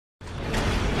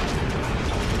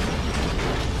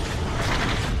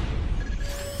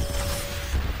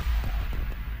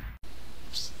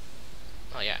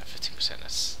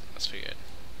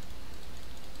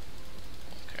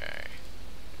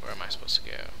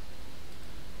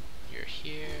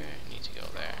here. I need to go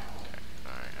there. Okay.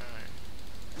 Alright, alright.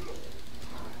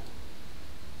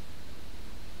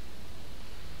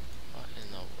 What in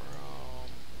the world?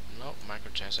 Nope,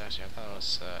 microtransaction. I thought it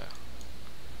was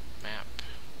map.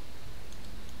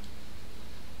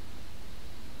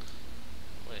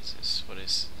 What is this? What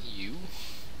is you?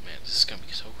 Man, this is gonna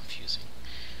be so confusing.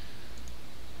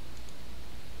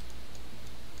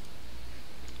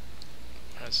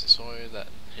 That's his oil, that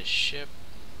his ship,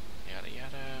 yada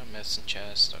yada, medicine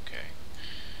chest, okay.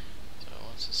 So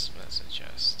what's this medicine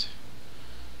chest?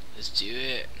 Let's do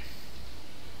it.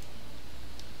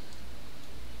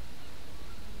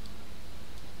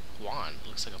 Wand,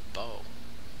 looks like a bow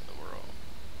in the world.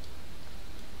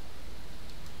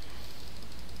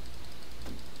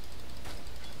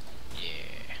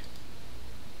 Yeah.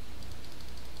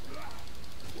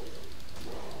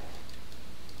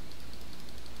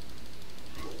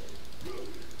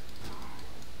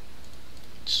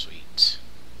 Sweet.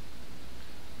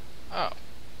 Oh.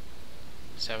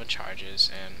 7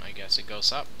 charges, and I guess it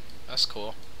goes up. That's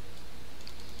cool.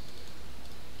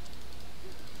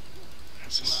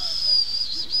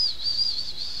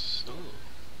 Ooh.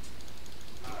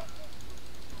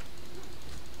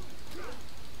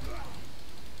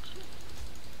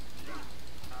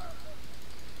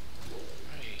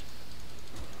 Hey.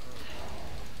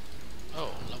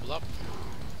 Oh, level up.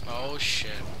 Oh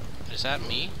shit. Is that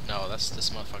me? No, that's this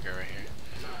motherfucker right here.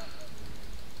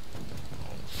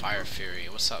 Oh, Fire Fury.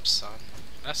 What's up, son?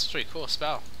 That's a pretty cool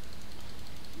spell.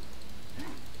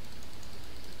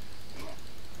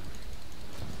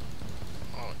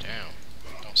 Oh, damn.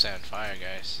 Don't set on fire,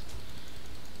 guys.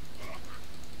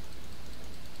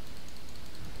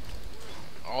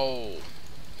 Oh,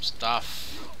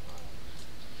 stuff.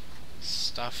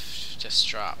 Stuff just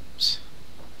dropped.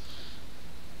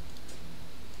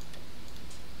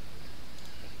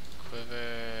 Quiver.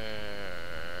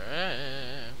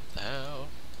 What the hell?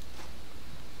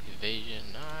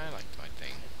 Evasion. I like my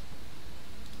thing.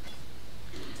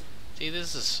 See,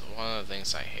 this is one of the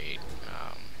things I hate.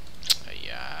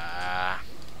 Yeah.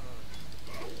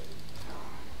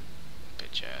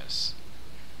 Bitch ass.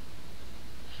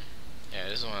 Yeah,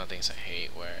 this is one of the things I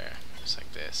hate where it's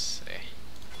like this. Eh?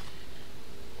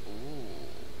 Ooh.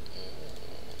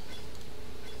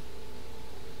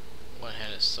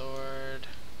 One-handed sword.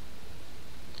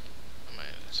 I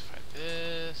might just fight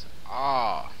this.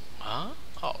 Oh. Huh?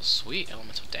 Oh, sweet.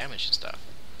 Elemental damage and stuff.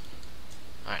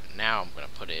 Alright, now I'm gonna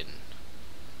put in.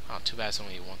 Oh, too bad it's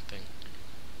only one thing.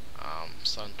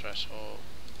 Sun threshold.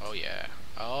 Oh yeah.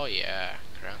 Oh yeah.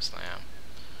 Ground slam.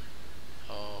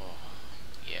 Oh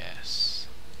yes.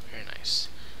 Very nice.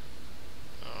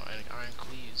 Oh, and iron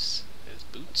cleaves. There's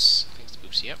boots. I think it's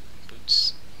boots. Yep,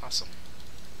 boots. Awesome.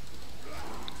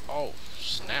 Oh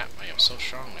snap! I am so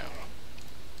strong now.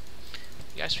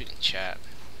 You guys reading chat?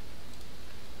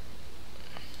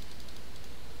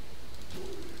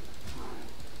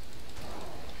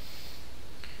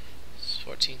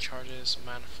 14 charges,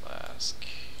 mana flask.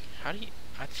 How do you?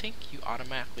 I think you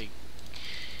automatically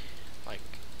like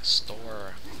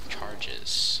store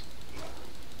charges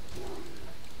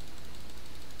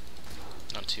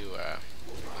onto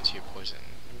your poison.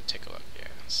 Let me take a look. Yeah.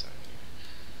 So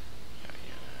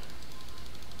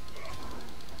yeah.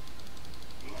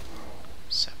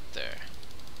 Scepter.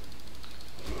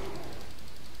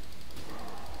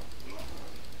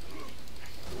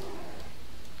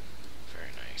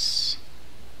 Very nice.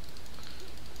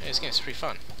 Yeah, this game's pretty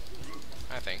fun,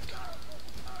 I think.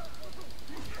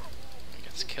 You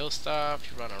get to kill stuff,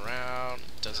 you run around,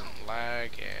 it doesn't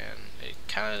lag, and it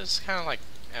is kind of like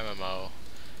MMO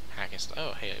hack and slash.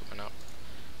 Oh, hey, it went up.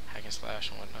 Hack and slash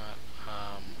and whatnot.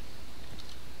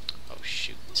 Oh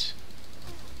shoot.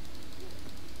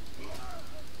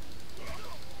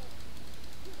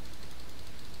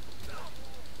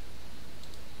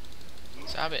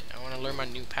 Stop it! I want to learn my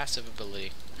new passive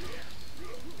ability.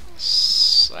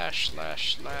 Slash,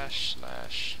 slash, slash,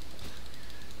 slash.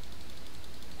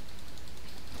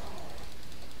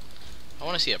 I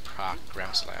want to see a proc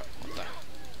ground slap. What the?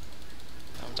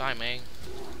 Don't die, man.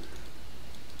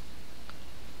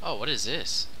 Oh, what is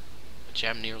this? A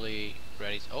gem nearly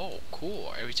ready. Oh,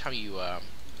 cool. Every time you, I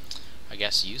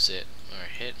guess, use it or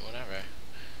hit, whatever,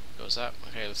 it goes up.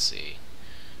 Okay, let's see.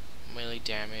 Melee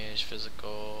damage,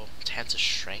 physical, 10 to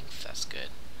strength. That's good.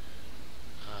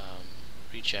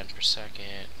 Regen per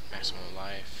second, maximum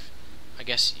life. I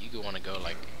guess you could want to go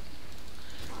like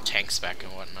tank spec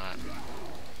and whatnot.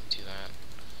 Do that.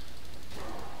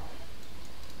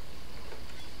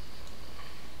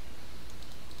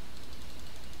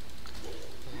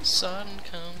 The sun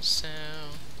comes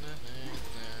down.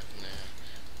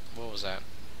 What was that?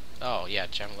 Oh yeah,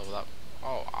 gem leveled up.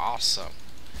 Oh, awesome.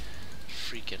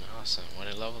 Freaking awesome. When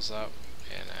it levels up,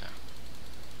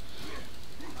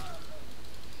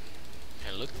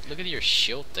 and look at your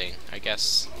shield thing. I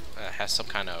guess has some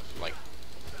kind of like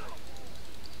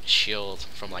shield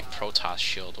from like Protoss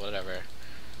shield, whatever.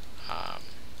 Um,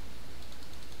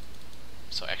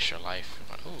 so extra life.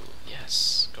 Ooh,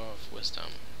 yes, scroll of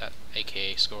wisdom. That,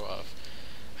 aka scroll of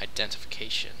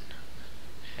identification.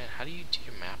 And how do you do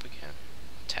your map again?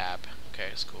 Tab. Okay,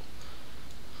 that's cool.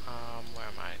 Where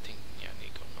am I? I think, yeah, I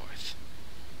need to go north.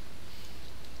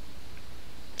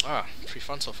 Ah, pretty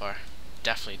fun so far.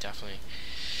 Definitely.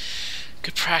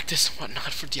 Good practice and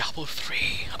whatnot for Diablo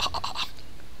 3.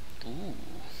 Ooh.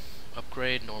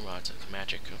 Upgrade normal to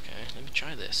magic. Okay, let me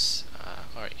try this.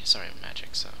 Alright, sorry, magic,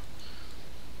 so.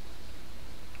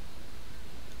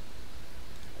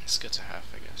 It's good to have,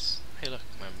 I guess. Hey, look,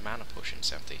 my mana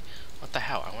potion's empty. What the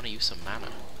hell? I want to use some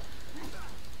mana.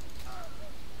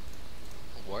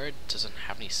 Word doesn't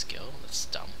have any skill? That's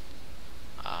dumb.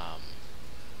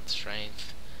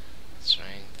 Strength.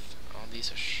 All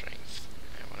these are strength.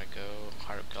 I want to go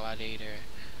Heart of Gladiator.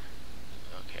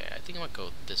 Okay, I think I'm gonna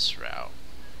go this route.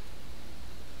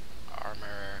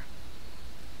 Armor.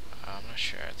 I'm not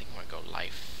sure. I think I'm gonna go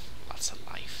life. Lots of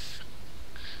life.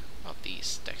 Well,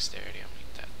 these dexterity. I don't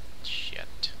need that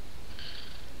shit.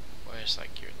 Where's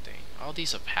like your thing? All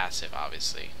these are passive,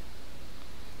 obviously.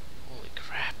 Holy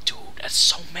crap, dude! That's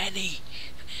so many.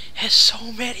 There's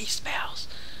so many spells.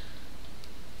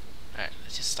 All right,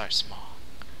 let's just start small.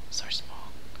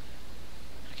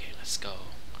 Okay, let's go.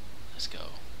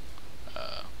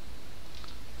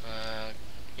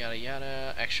 Yada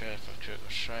yada. Extra from critical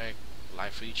strike.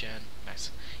 Life regen. Nice.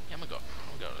 Yeah, I'm gonna go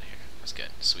over here. That's good.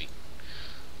 Sweet.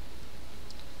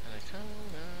 And I come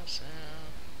up sound.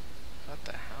 What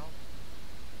the hell?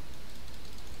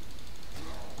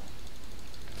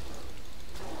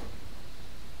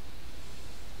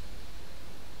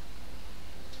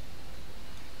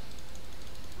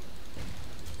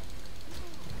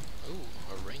 Ooh,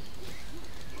 a ring.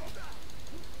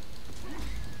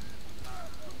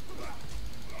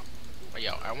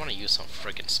 Yo, I want to use some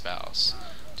friggin' spells.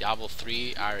 Diablo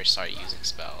 3, I already started using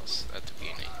spells at the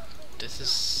beginning. This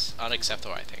is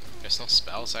unacceptable, I think. There's no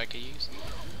spells I could use.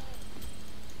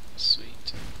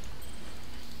 Sweet.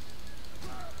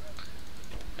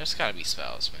 There's gotta be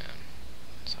spells, man.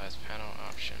 Size panel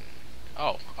option.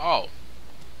 Oh.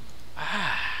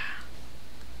 Ah.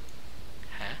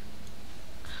 Huh?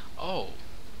 Oh.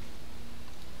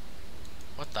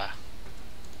 What the?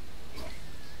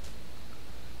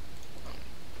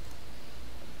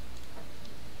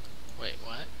 Wait,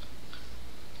 what?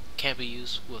 Can't be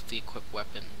used with the equipped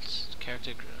weapons.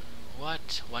 Character.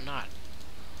 What? Why not?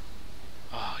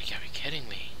 Oh, you gotta be kidding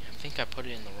me. I think I put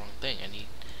it in the wrong thing. I need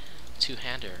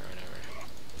two-hander or whatever.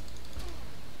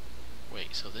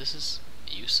 Wait, so this is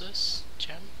useless?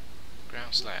 Gem?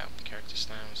 Ground slam. Character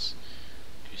slams.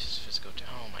 Uses physical.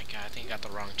 Oh my god, I think I got the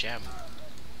wrong gem.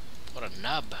 What a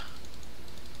nub.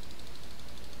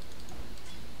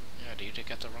 Yeah, dude, I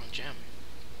got the wrong gem.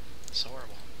 It's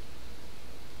horrible.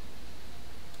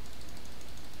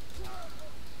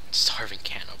 Starving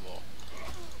cannibal.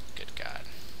 Good god.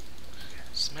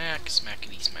 Smack,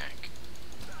 smackety smack.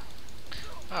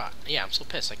 Ah, yeah, I'm so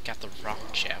pissed. I got the wrong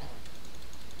gem.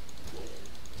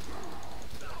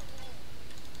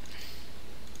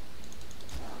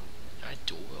 Can I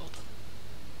dual wield?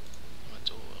 I'm a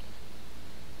dual wield.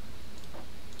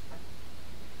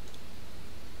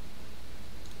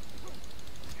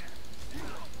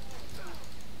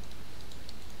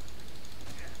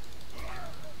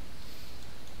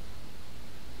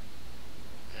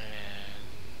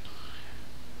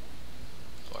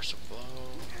 Force of blow.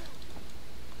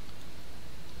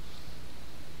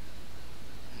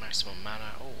 Maximum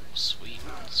mana. Oh, sweet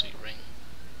ring.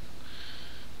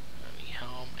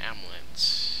 Helm,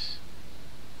 amulet.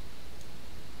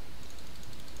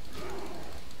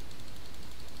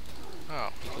 Oh,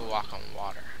 you can walk on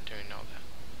water. Didn't know that.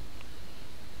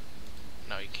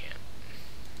 No, you can't.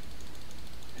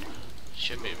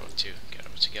 Should be able to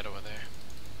get over there.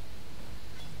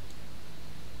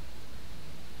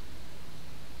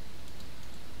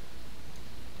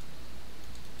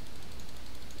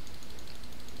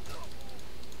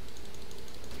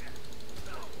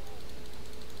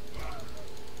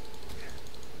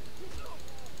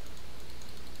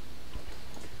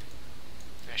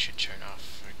 I should turn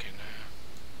off freaking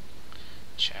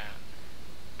chat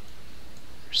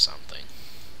or something.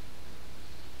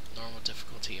 Normal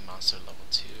difficulty, monster level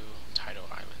 2, tidal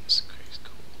islands. Crazy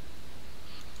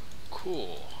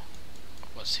cool.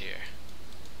 What's here?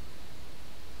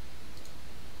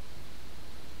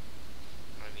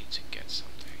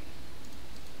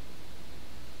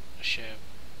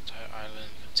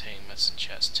 island contain medicine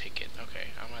chest. Take it. Okay,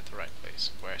 I'm at the right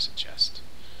place. Where's the chest?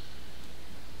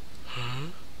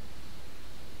 Huh?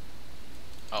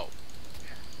 Oh.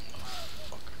 Oh,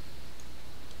 fucker.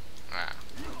 Ah.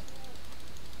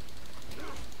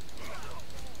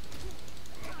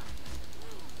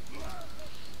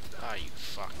 Ah, you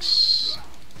fucks.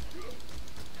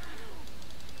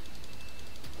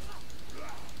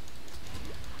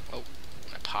 Oh,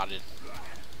 I potted.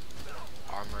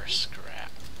 Armor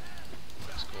scrap.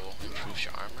 That's cool. Improves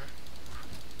your armor.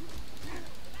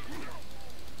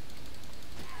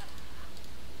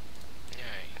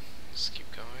 Yay. Let's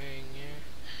keep going. Yeah.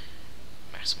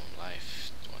 Maximum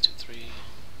life. 1, 2, 3.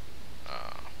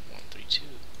 1, 3, 2.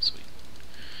 Sweet.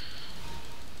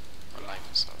 Our life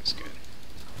is always good.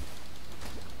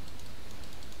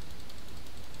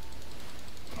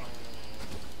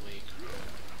 Holy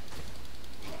crap.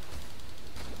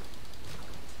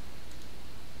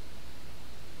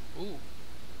 Ooh.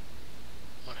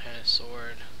 One-handed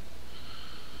sword.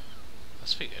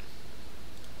 That's pretty good.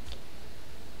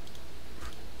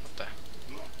 What the?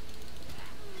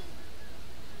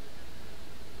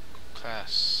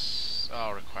 Class.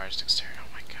 Oh, requires dexterity. Oh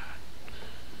my god.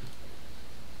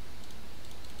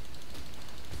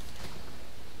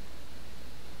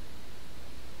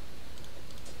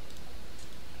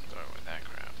 Go with that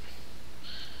crap.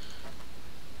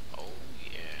 Oh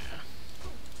yeah.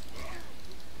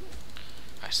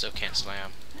 I still can't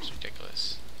slam. It's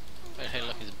ridiculous. Hey,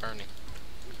 look, he's burning.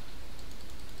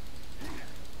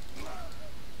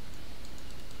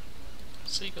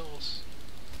 Seagulls.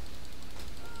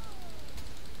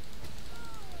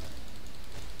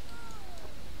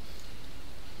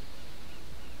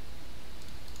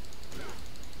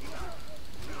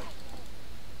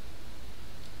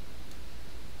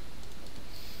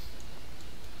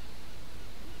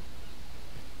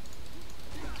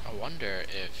 I wonder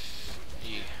if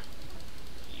you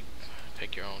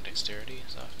pick your own dexterity and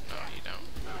stuff. No, you don't.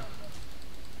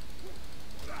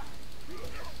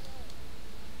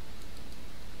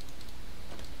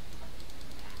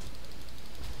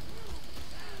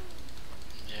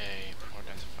 Yay, more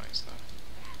identifying stuff.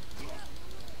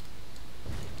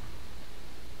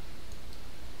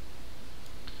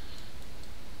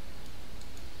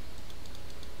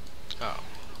 Oh,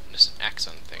 this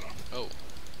accent thing. Oh.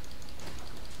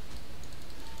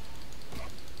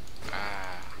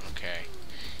 Ah, okay.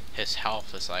 His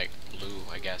health is like blue,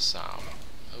 I guess. Oh,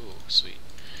 sweet.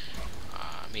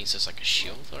 Means there's like a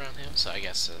shield around him, so I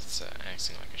guess it's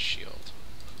acting like a shield.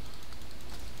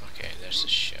 Okay, there's the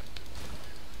ship.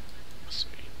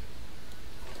 Sweet.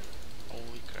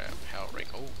 Holy crap, hell ring.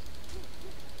 Oh.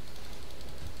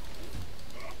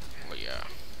 Oh yeah.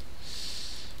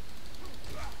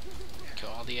 Kill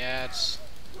all the ads.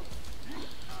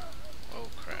 Oh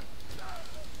crap.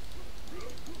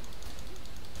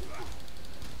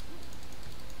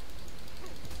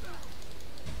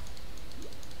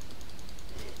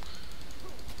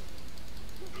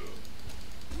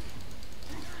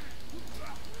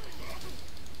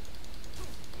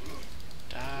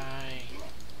 Die.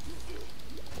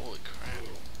 Holy crap.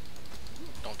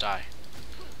 Don't die.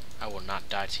 I will not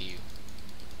die to you.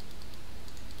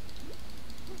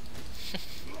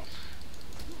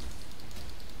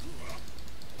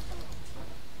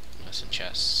 Medicine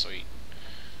chest, sweet.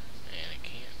 And it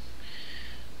can't.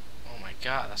 Oh my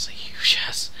god, that's a huge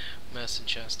ass medicine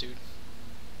chest, dude.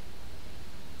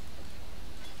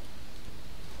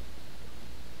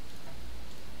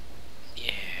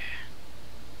 Yeah.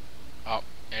 Oh,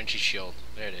 energy shield.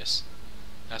 There it is.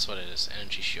 That's what it is,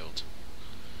 energy shield.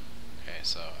 Okay,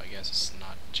 so I guess it's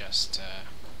not just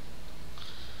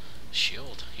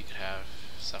shield. You could have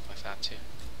stuff like that too.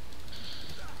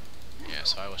 Yeah,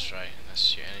 so I was right.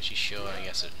 That's your energy shield. I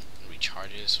guess it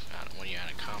recharges when you're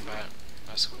out of combat.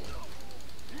 That's cool.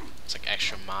 It's like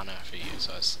extra mana for you,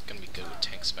 so it's gonna be good with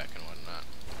tank spec and whatnot.